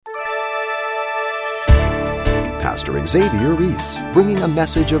Pastor Xavier Reese, bringing a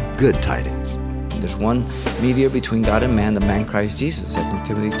message of good tidings. There's one mediator between God and man, the man Christ Jesus, 2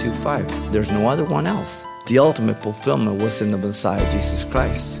 Timothy 2:5. There's no other one else. The ultimate fulfillment was in the Messiah, Jesus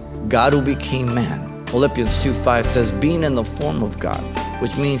Christ. God who became man. Philippians 2:5 says, being in the form of God,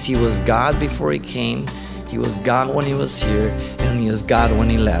 which means he was God before he came, he was God when he was here, and he is God when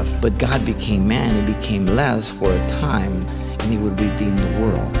he left. But God became man, he became less for a time, and he would redeem the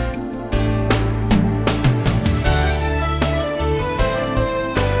world.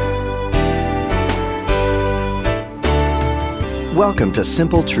 Welcome to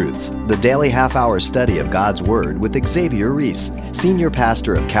Simple Truths, the daily half-hour study of God's Word with Xavier Reese, Senior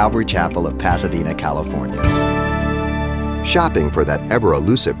Pastor of Calvary Chapel of Pasadena, California. Shopping for that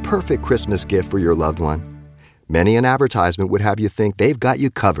ever-elusive perfect Christmas gift for your loved one? Many an advertisement would have you think they've got you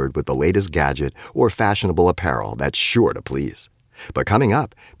covered with the latest gadget or fashionable apparel that's sure to please. But coming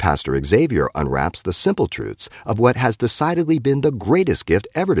up, Pastor Xavier unwraps the simple truths of what has decidedly been the greatest gift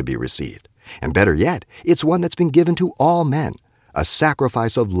ever to be received. And better yet, it's one that's been given to all men. A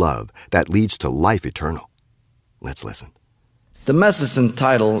sacrifice of love that leads to life eternal. Let's listen. The message is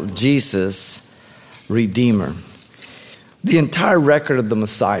entitled, Jesus, Redeemer. The entire record of the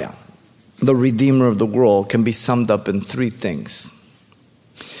Messiah, the Redeemer of the world, can be summed up in three things.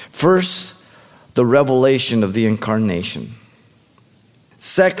 First, the revelation of the incarnation.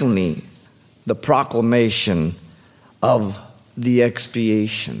 Secondly, the proclamation of the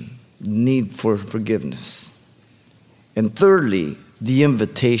expiation, need for forgiveness. And thirdly, the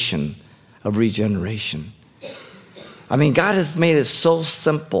invitation of regeneration. I mean, God has made it so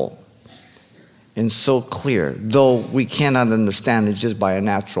simple and so clear, though we cannot understand it just by a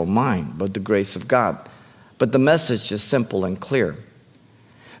natural mind, but the grace of God. But the message is simple and clear.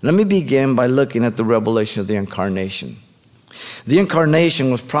 Let me begin by looking at the revelation of the incarnation. The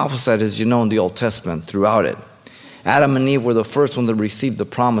incarnation was prophesied, as you know, in the Old Testament throughout it. Adam and Eve were the first one to receive the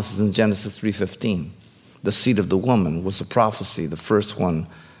promises in Genesis 3:15. The seed of the woman was the prophecy, the first one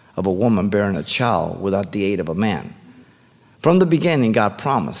of a woman bearing a child without the aid of a man. From the beginning, God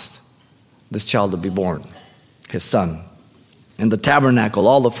promised this child to be born, his son. And the tabernacle,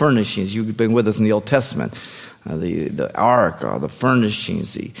 all the furnishings, you've been with us in the Old Testament, the ark, the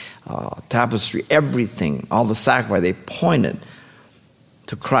furnishings, the tapestry, everything, all the sacrifice, they pointed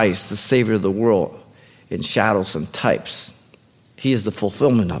to Christ, the Savior of the world, in shadows and types. He is the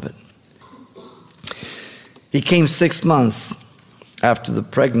fulfillment of it. He came 6 months after the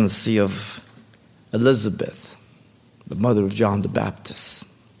pregnancy of Elizabeth, the mother of John the Baptist.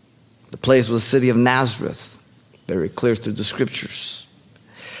 The place was the city of Nazareth, very clear through the scriptures.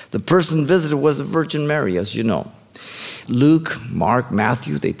 The person visited was the Virgin Mary, as you know. Luke, Mark,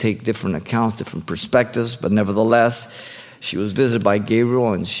 Matthew, they take different accounts, different perspectives, but nevertheless, she was visited by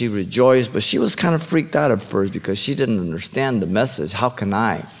Gabriel and she rejoiced, but she was kind of freaked out at first because she didn't understand the message. How can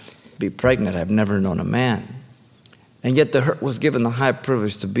I be pregnant? I've never known a man. And yet her was given the high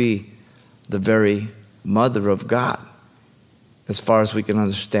privilege to be the very mother of God. As far as we can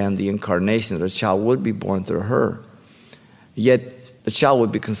understand the incarnation, that a child would be born through her. Yet the child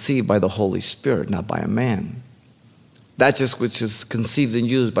would be conceived by the Holy Spirit, not by a man. That just which is conceived and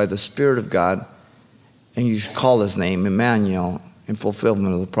used by the Spirit of God, and you should call his name Emmanuel, in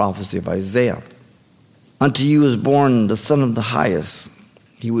fulfillment of the prophecy of Isaiah. Unto you is born the Son of the Highest.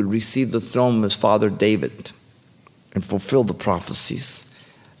 He would receive the throne of his father David and fulfill the prophecies.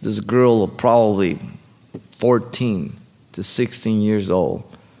 This girl of probably 14 to 16 years old,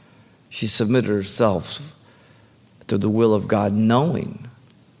 she submitted herself to the will of God, knowing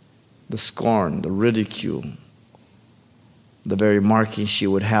the scorn, the ridicule, the very marking she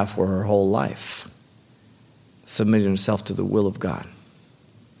would have for her whole life, submitting herself to the will of God.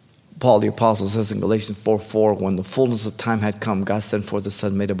 Paul the Apostle says in Galatians 4:4, when the fullness of time had come, God sent forth the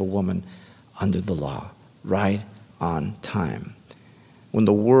Son made of a woman under the law, right on time. When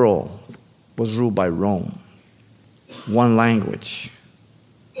the world was ruled by Rome, one language,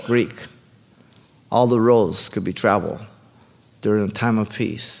 Greek, all the roads could be traveled during a time of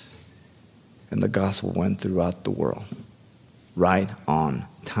peace, and the gospel went throughout the world, right on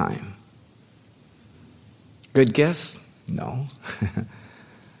time. Good guess? No.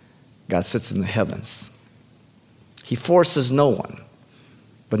 God sits in the heavens. He forces no one,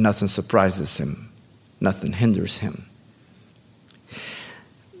 but nothing surprises him. Nothing hinders him.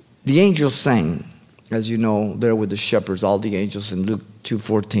 The angels sang, as you know, there with the shepherds, all the angels in Luke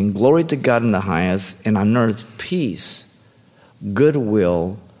 2:14, glory to God in the highest, and on earth peace,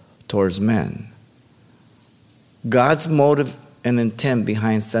 goodwill towards men. God's motive and intent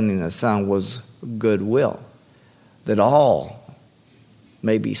behind sending the Son was goodwill, that all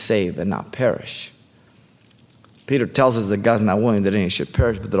may be saved and not perish. Peter tells us that God's not willing that any should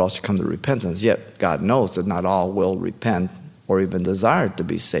perish, but that all should come to repentance. Yet God knows that not all will repent or even desire to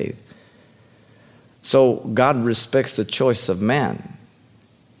be saved. So God respects the choice of man,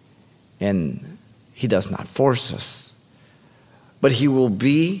 and he does not force us. But he will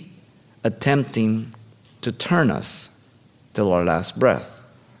be attempting to turn us till our last breath.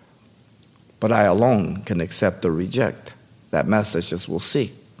 But I alone can accept or reject that message, as we'll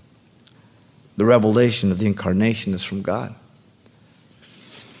see. The revelation of the incarnation is from God.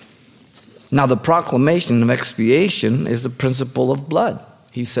 Now, the proclamation of expiation is the principle of blood.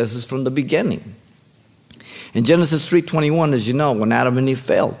 He says this from the beginning. In Genesis 3:21, as you know, when Adam and Eve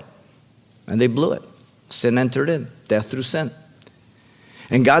failed, and they blew it, sin entered in, death through sin.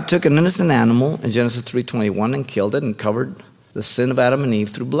 And God took an innocent animal in Genesis 3:21 and killed it and covered the sin of Adam and Eve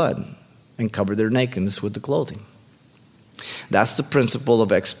through blood and covered their nakedness with the clothing. That's the principle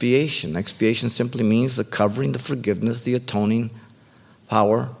of expiation. Expiation simply means the covering, the forgiveness, the atoning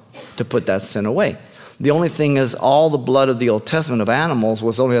power to put that sin away. The only thing is, all the blood of the Old Testament of animals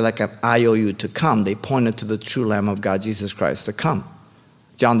was only like an IOU to come. They pointed to the true Lamb of God, Jesus Christ, to come.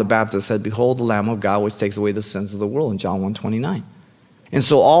 John the Baptist said, "Behold the Lamb of God which takes away the sins of the world," in John 1:29. And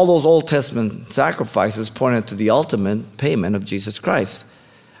so all those Old Testament sacrifices pointed to the ultimate payment of Jesus Christ.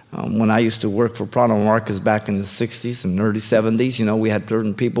 When I used to work for Prado Marcus back in the 60s and early 70s, we had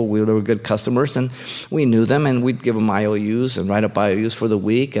certain people, they were good customers, and we knew them, and we'd give them IOUs and write up IOUs for the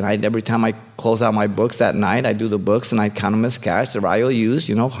week. And every time I close out my books that night, I'd do the books, and I'd count them as cash. They're IOUs,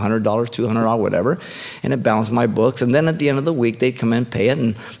 $100, $200, whatever, and it balanced my books. And then at the end of the week, they'd come in, pay it,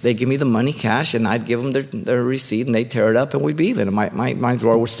 and they'd give me the money cash, and I'd give them their receipt, and they'd tear it up, and we'd be even. And my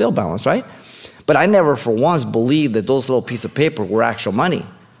drawer was still balanced, right? But I never for once believed that those little pieces of paper were actual money.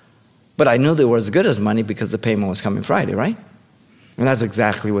 But I knew they were as good as money because the payment was coming Friday, right? And that's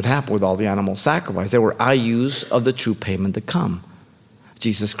exactly what happened with all the animal sacrifice. They were IOUs of the true payment to come.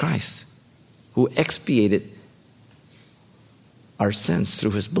 Jesus Christ, who expiated our sins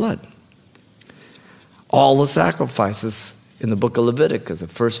through his blood. All the sacrifices in the book of Leviticus, the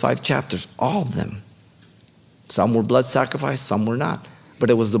first 5 chapters, all of them. Some were blood sacrifice, some were not. But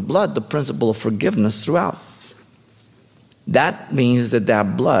it was the blood, the principle of forgiveness throughout. That means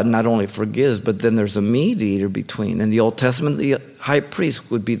that blood not only forgives, but then there's a mediator between. In the Old Testament, the high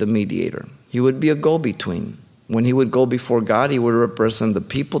priest would be the mediator. He would be a go-between. When he would go before God, he would represent the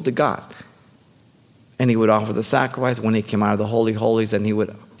people to God. And he would offer the sacrifice. When he came out of the Holy Holies, and he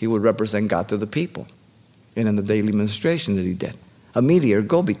would represent God to the people. And in the daily ministration that he did. A mediator,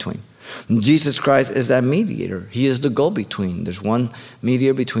 go-between. And Jesus Christ is that mediator. He is the go-between. There's one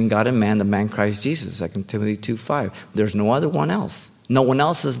mediator between God and man, the man Christ Jesus, 2 Timothy 2:5. There's no other one else. No one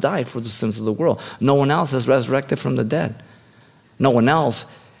else has died for the sins of the world. No one else has resurrected from the dead. No one else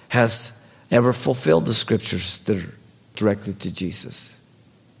has ever fulfilled the scriptures that are directed to Jesus.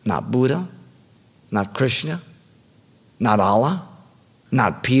 Not Buddha, not Krishna, not Allah,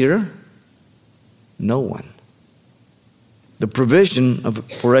 not Peter. No one. The provision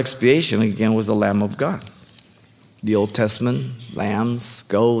for expiation, again, was the Lamb of God. The Old Testament, lambs,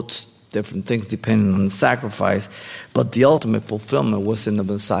 goats, different things depending on the sacrifice. But the ultimate fulfillment was in the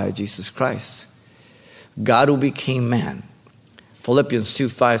Messiah, Jesus Christ. God who became man. Philippians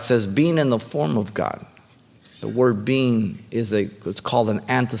 2:5 says, being in the form of God. The word being is it's called an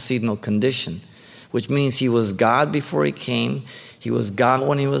antecedent condition, which means he was God before he came. He was God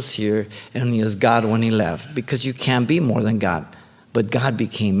when he was here, and he is God when he left. Because you can't be more than God. But God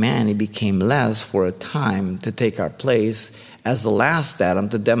became man. He became less for a time to take our place as the last Adam,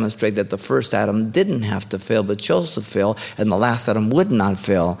 to demonstrate that the first Adam didn't have to fail, but chose to fail, and the last Adam would not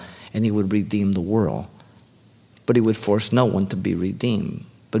fail, and he would redeem the world. But he would force no one to be redeemed,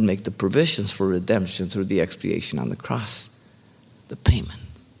 but make the provisions for redemption through the expiation on the cross, the payment.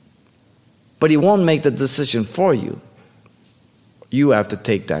 But he won't make the decision for you. You have to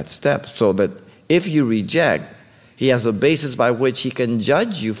take that step, so that if you reject, he has a basis by which he can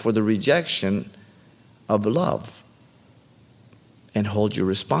judge you for the rejection of love and hold you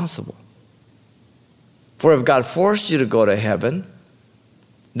responsible. For if God forced you to go to heaven,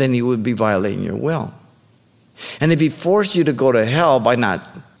 then he would be violating your will. And if he forced you to go to hell by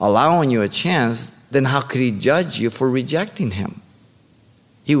not allowing you a chance, then how could he judge you for rejecting him?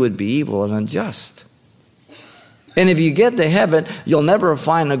 He would be evil and unjust. And if you get to heaven, you'll never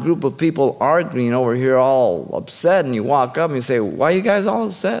find a group of people arguing over here all upset, and you walk up and you say, why are you guys all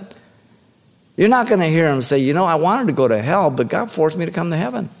upset? You're not going to hear them say, I wanted to go to hell, but God forced me to come to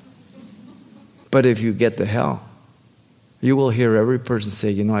heaven. But if you get to hell, you will hear every person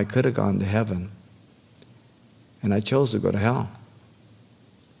say, I could have gone to heaven, and I chose to go to hell.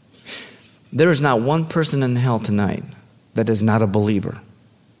 There is not one person in hell tonight that is not a believer.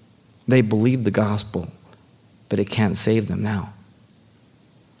 They believe the gospel, but it can't save them now.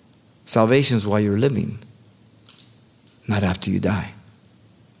 Salvation is while you're living, not after you die.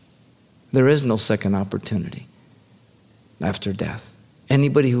 There is no second opportunity after death.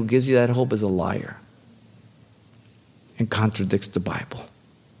 Anybody who gives you that hope is a liar and contradicts the Bible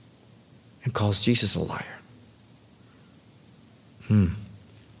and calls Jesus a liar.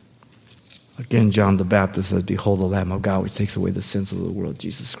 Again, John the Baptist says, "Behold the Lamb of God which takes away the sins of the world,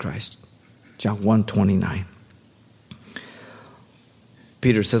 Jesus Christ." John 1:29.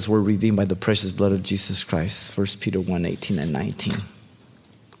 Peter says we're redeemed by the precious blood of Jesus Christ. 1 Peter 1:18 and 19.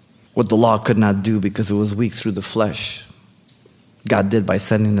 What the law could not do because it was weak through the flesh, God did by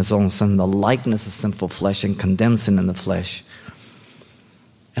sending his own son in the likeness of sinful flesh and condemned sin in the flesh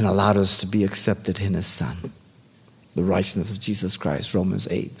and allowed us to be accepted in his son. The righteousness of Jesus Christ, Romans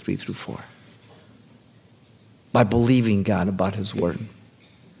 8:3-4. By believing God about his word.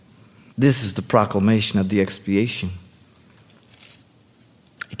 This is the proclamation of the expiation.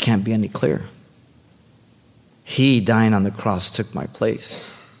 It can't be any clearer. He dying on the cross took my place.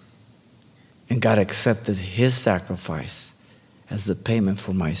 And God accepted his sacrifice as the payment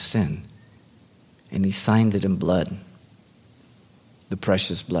for my sin. And he signed it in blood. The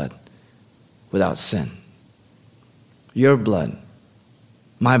precious blood. Without sin. Your blood,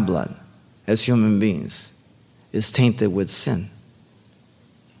 my blood, as human beings, is tainted with sin.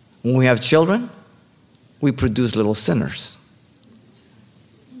 When we have children, we produce little sinners.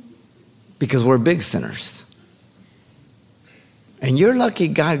 Because we're big sinners. And you're lucky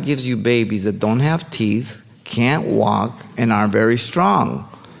God gives you babies that don't have teeth, can't walk, and are very strong.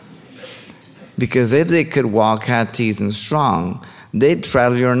 Because if they could walk, had teeth, and strong, they'd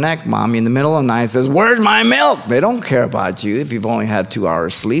straddle your neck, mommy, in the middle of the night and says, "Where's my milk?" They don't care about you if you've only had 2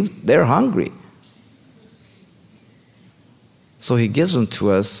 hours sleep. They're hungry. So he gives them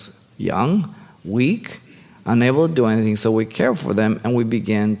to us young, weak, unable to do anything. So we care for them and we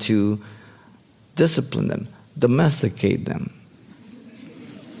begin to discipline them, domesticate them,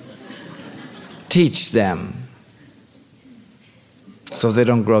 teach them so they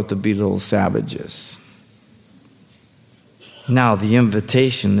don't grow up to be little savages. Now the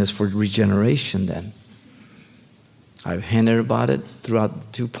invitation is for regeneration then. I've hinted about it throughout the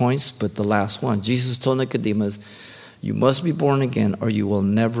 2 points, but the last one, Jesus told Nicodemus, "You must be born again or you will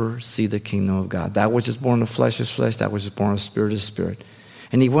never see the kingdom of God. That which is born of flesh is flesh, that which is born of spirit is spirit."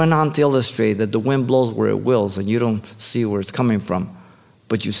 And he went on to illustrate that the wind blows where it wills and you don't see where it's coming from,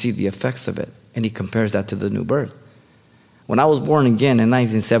 but you see the effects of it. And he compares that to the new birth. When I was born again in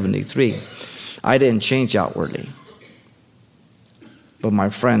 1973, I didn't change outwardly. But my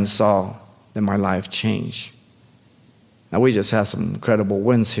friends saw that my life changed. Now we just had some incredible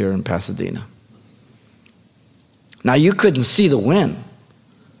winds here in Pasadena. Now you couldn't see the wind,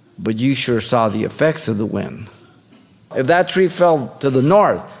 but you sure saw the effects of the wind. If that tree fell to the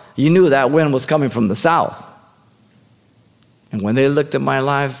north, you knew that wind was coming from the south. And when they looked at my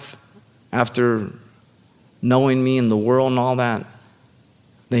life after knowing me in the world and all that,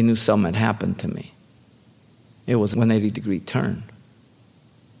 they knew something had happened to me. It was a 180-degree turn.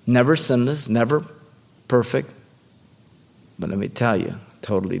 Never sinless, never perfect, but let me tell you,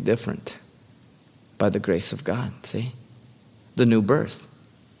 totally different by the grace of God, see? The new birth.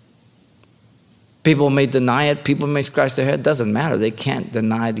 People may deny it, people may scratch their head, doesn't matter. They can't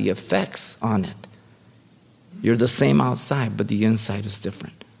deny the effects on it. You're the same outside, but the inside is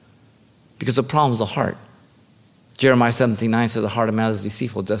different. Because the problem is the heart. Jeremiah 17:9 says the heart of man is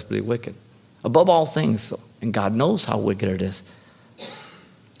deceitful, desperately wicked. Above all things, and God knows how wicked it is.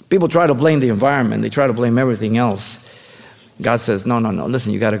 People try to blame the environment. They try to blame everything else. God says, no,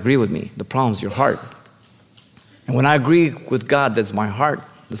 listen, you got to agree with me. The problem is your heart. And when I agree with God, that's my heart.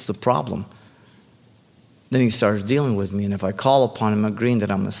 That's the problem. Then he starts dealing with me. And if I call upon him agreeing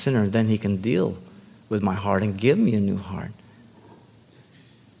that I'm a sinner, then he can deal with my heart and give me a new heart.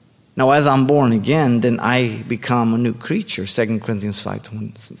 Now, as I'm born again, then I become a new creature, 2 Corinthians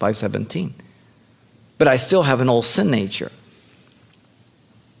 5:17. But I still have an old sin nature.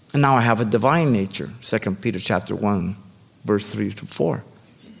 And now I have a divine nature, 2 Peter chapter 1, verse 3-4.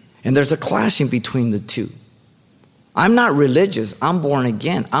 And there's a clashing between the two. I'm not religious. I'm born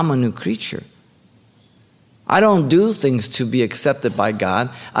again. I'm a new creature. I don't do things to be accepted by God.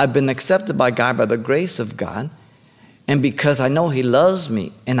 I've been accepted by God by the grace of God. And because I know he loves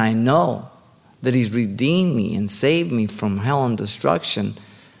me and I know that he's redeemed me and saved me from hell and destruction,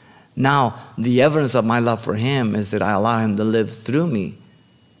 now the evidence of my love for him is that I allow him to live through me,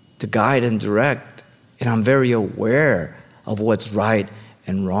 to guide and direct. And I'm very aware of what's right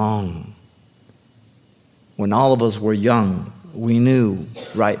and wrong. When all of us were young, we knew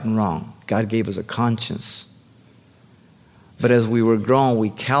right and wrong. God gave us a conscience. But as we were grown, we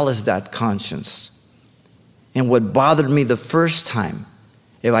calloused that conscience. And what bothered me the first time,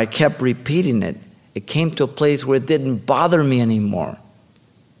 if I kept repeating it, it came to a place where it didn't bother me anymore.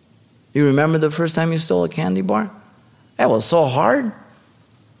 You remember the first time you stole a candy bar? That was so hard.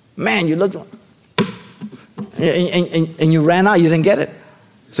 Man, you looked, and you ran out, you didn't get it.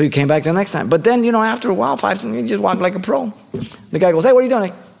 So you came back the next time. But then, after a while, 5 minutes, you just walk like a pro. The guy goes, hey, what are you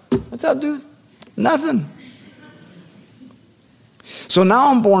doing? What's up, dude? Nothing. So now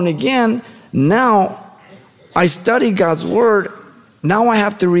I'm born again. Now I study God's word. Now I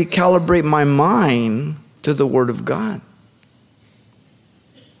have to recalibrate my mind to the word of God.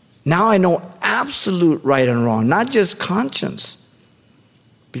 Now I know absolute right and wrong, not just conscience.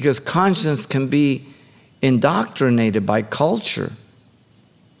 Because conscience can be indoctrinated by culture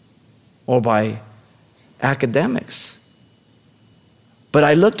or by academics. But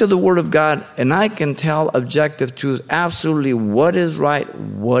I look to the Word of God and I can tell objective truth, absolutely what is right,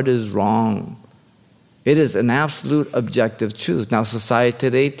 what is wrong. It is an absolute objective truth. Now society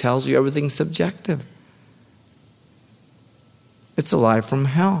today tells you everything's subjective. It's a lie from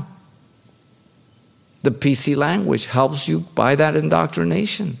hell. The PC language helps you by that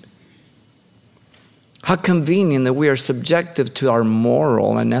indoctrination. How convenient that we are subjective to our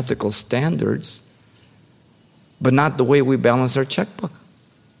moral and ethical standards, but not the way we balance our checkbook.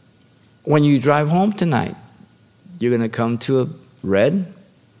 When you drive home tonight, you're going to come to a red,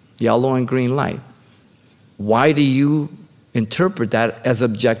 yellow, and green light. Why do you interpret that as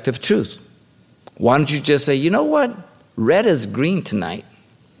objective truth? Why don't you just say, you know what? Red is green tonight.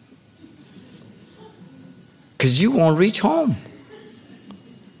 Because you won't reach home.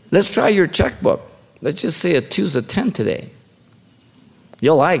 Let's try your checkbook. Let's just say a 2's a 10 today.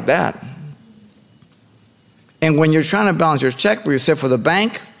 You'll like that. And when you're trying to balance your checkbook, you say for the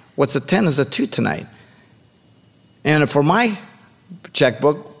bank, what's a 10 is a 2 tonight. And for my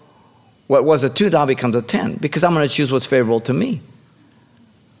checkbook, what was a 2 now becomes a 10 because I'm going to choose what's favorable to me.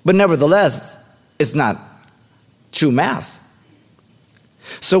 But nevertheless, it's not true math.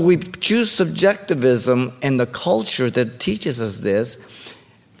 So we choose subjectivism and the culture that teaches us this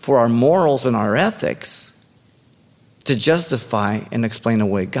for our morals and our ethics to justify and explain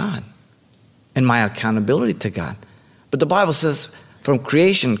away God and my accountability to God. But the Bible says from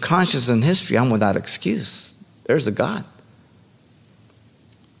creation, conscience, and history, I'm without excuse. There's a God.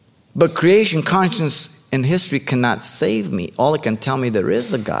 But creation, conscience, and history cannot save me. All it can tell me there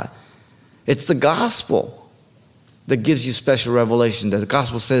is a God. It's the gospel that gives you special revelation. That the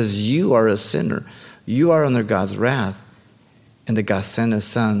gospel says you are a sinner. You are under God's wrath. And that God sent His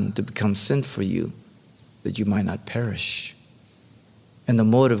Son to become sin for you, that you might not perish. And the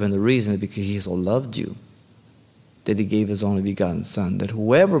motive and the reason is because He so loved you, that He gave His only begotten Son, that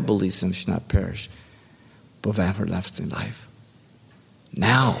whoever believes Him should not perish, but have everlasting life.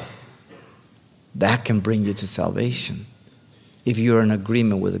 Now, that can bring you to salvation if you're in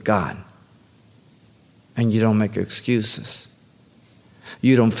agreement with God and you don't make excuses.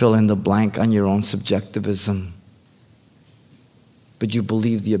 You don't fill in the blank on your own subjectivism. But you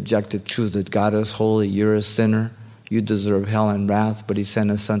believe the objective truth that God is holy, you're a sinner, you deserve hell and wrath, but He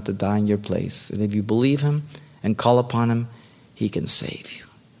sent His Son to die in your place. And if you believe Him and call upon Him, He can save you.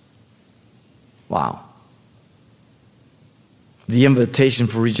 Wow. The invitation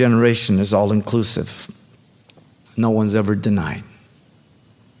for regeneration is all-inclusive. No one's ever denied.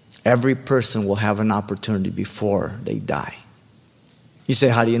 Every person will have an opportunity before they die. You say,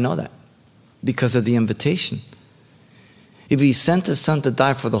 how do you know that? Because of the invitation. If He sent His Son to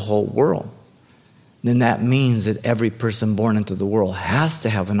die for the whole world, then that means that every person born into the world has to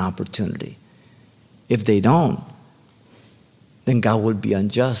have an opportunity. If they don't, then God would be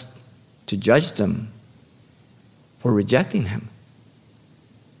unjust to judge them for rejecting Him.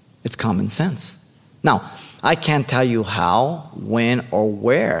 It's common sense. Now, I can't tell you how, when, or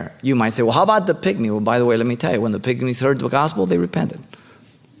where. You might say, well, how about the pygmy? Well, by the way, let me tell you, when the pygmies heard the gospel, they repented.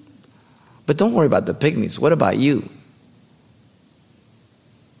 But don't worry about the pygmies. What about you?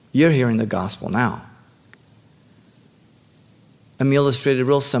 You're hearing the gospel now. Let me illustrate it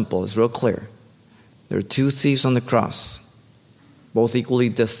real simple. It's real clear. There are 2 thieves on the cross, both equally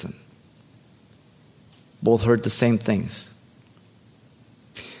distant. Both heard the same things.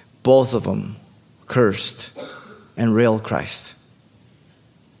 Both of them cursed and railed Christ.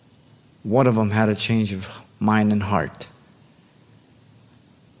 One of them had a change of mind and heart.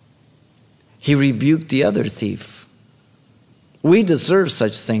 He rebuked the other thief. We deserve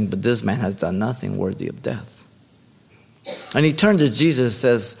such thing, but this man has done nothing worthy of death. And he turned to Jesus and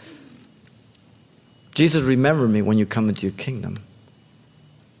says, Jesus, remember me when you come into your kingdom.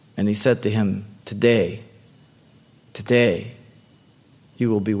 And he said to him, today, you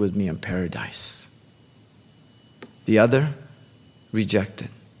will be with me in paradise. The other rejected.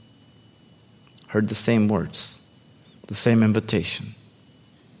 Heard the same words, the same invitation.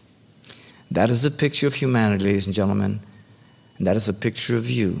 That is a picture of humanity, ladies and gentlemen. And that is a picture of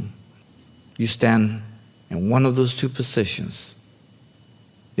you. You stand in one of those two positions.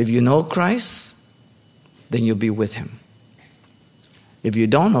 If you know Christ, then you'll be with him. If you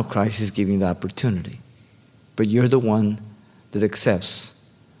don't know Christ, he's giving you the opportunity. But you're the one that accepts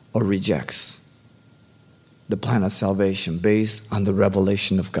or rejects the plan of salvation based on the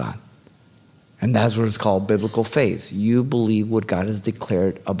revelation of God. And that's what it's called biblical faith. You believe what God has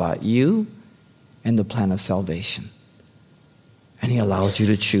declared about you and the plan of salvation. And he allows you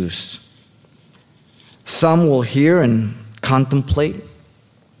to choose. Some will hear and contemplate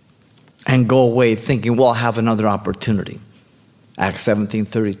and go away thinking, well, I'll have another opportunity. Acts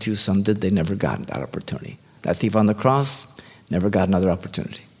 17:32, some did, they never got that opportunity. That thief on the cross never got another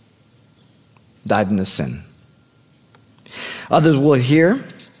opportunity. Died in the sin. Others will hear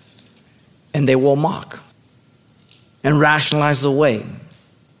and they will mock and rationalize away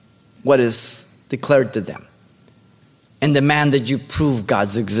what is declared to them and demand that you prove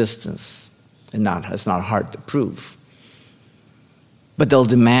God's existence. And it's not hard to prove. But they'll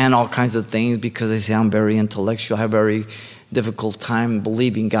demand all kinds of things because they say, I'm very intellectual, I have a very difficult time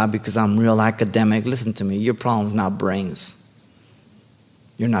believing God because I'm real academic. Listen to me, your problem is not brains.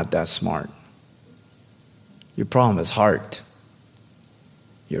 You're not that smart. Your problem is heart.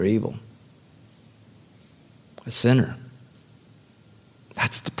 You're evil. A sinner.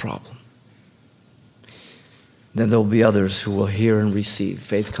 That's the problem. Then there will be others who will hear and receive.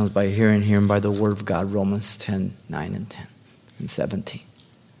 Faith comes by hearing, hearing by the word of God. Romans 10, 9 and 10 and 17.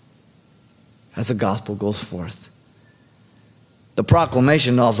 As the gospel goes forth. The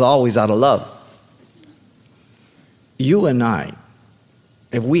proclamation is always out of love. You and I,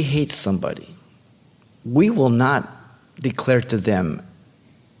 if we hate somebody, we will not declare to them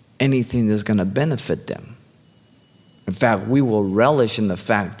anything that's going to benefit them. In fact, we will relish in the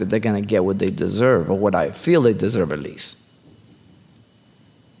fact that they're going to get what they deserve, or what I feel they deserve at least.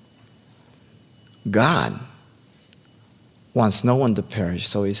 God wants no one to perish,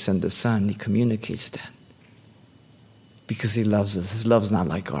 so he sent the Son. He communicates that. Because he loves us. His love is not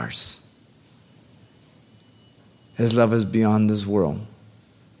like ours. His love is beyond this world.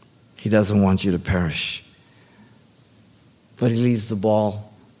 He doesn't want you to perish. But he leaves the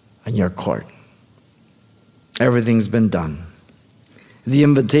ball in your court. Everything's been done. The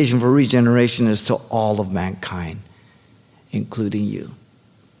invitation for regeneration is to all of mankind, including you.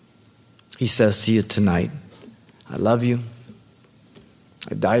 He says to you tonight, I love you.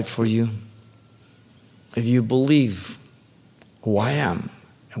 I died for you. If you believe who I am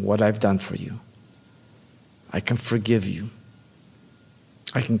and what I've done for you, I can forgive you.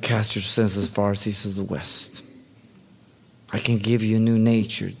 I can cast your sins as far as east as the west. I can give you a new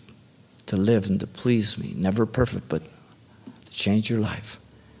nature to live and to please me. Never perfect, but to change your life.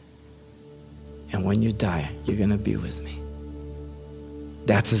 And when you die, you're going to be with me.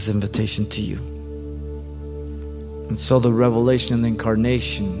 That's his invitation to you. And so the revelation and the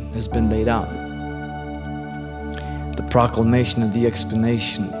incarnation has been laid out. The proclamation and the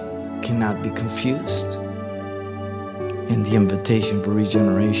explanation cannot be confused. And the invitation for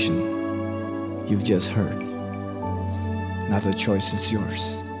regeneration, you've just heard. Now the choice is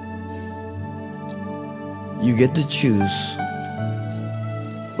yours. You get to choose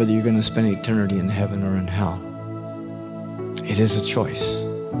whether you're going to spend eternity in heaven or in hell. It is a choice.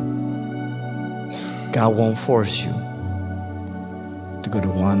 God won't force you to go to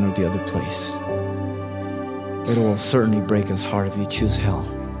one or the other place. It will certainly break his heart if you choose hell.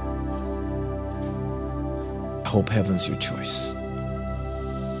 I hope heaven's your choice.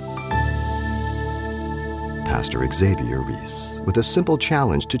 Pastor Xavier Reese with a simple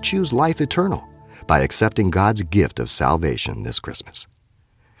challenge to choose life eternal by accepting God's gift of salvation this Christmas.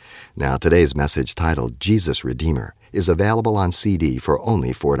 Now, today's message titled Jesus Redeemer is available on CD for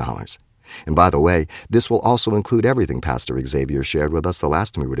only $4. And by the way, this will also include everything Pastor Xavier shared with us the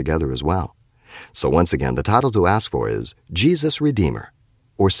last time we were together as well. So once again, the title to ask for is Jesus Redeemer,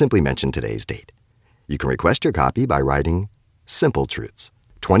 or simply mention today's date. You can request your copy by writing Simple Truths,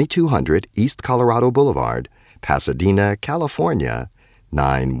 2200 East Colorado Boulevard, Pasadena, California,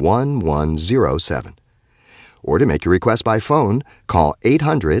 91107. Or to make your request by phone, call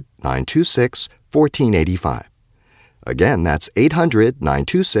 800-926-1485. Again, that's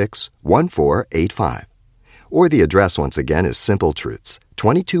 800-926-1485. Or the address once again is Simple Truths,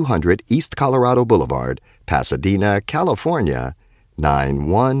 2200 East Colorado Boulevard, Pasadena, California,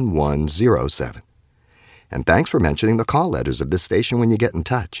 91107. And thanks for mentioning the call letters of this station when you get in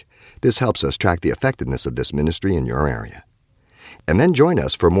touch. This helps us track the effectiveness of this ministry in your area. And then join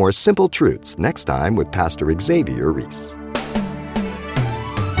us for more Simple Truths next time with Pastor Xavier Reese.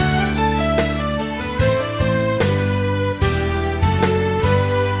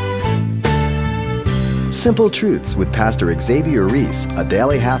 Simple Truths with Pastor Xavier Reese, a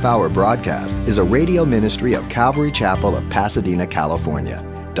daily half-hour broadcast, is a radio ministry of Calvary Chapel of Pasadena, California.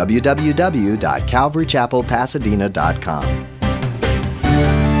 www.calvarychapelpasadena.com.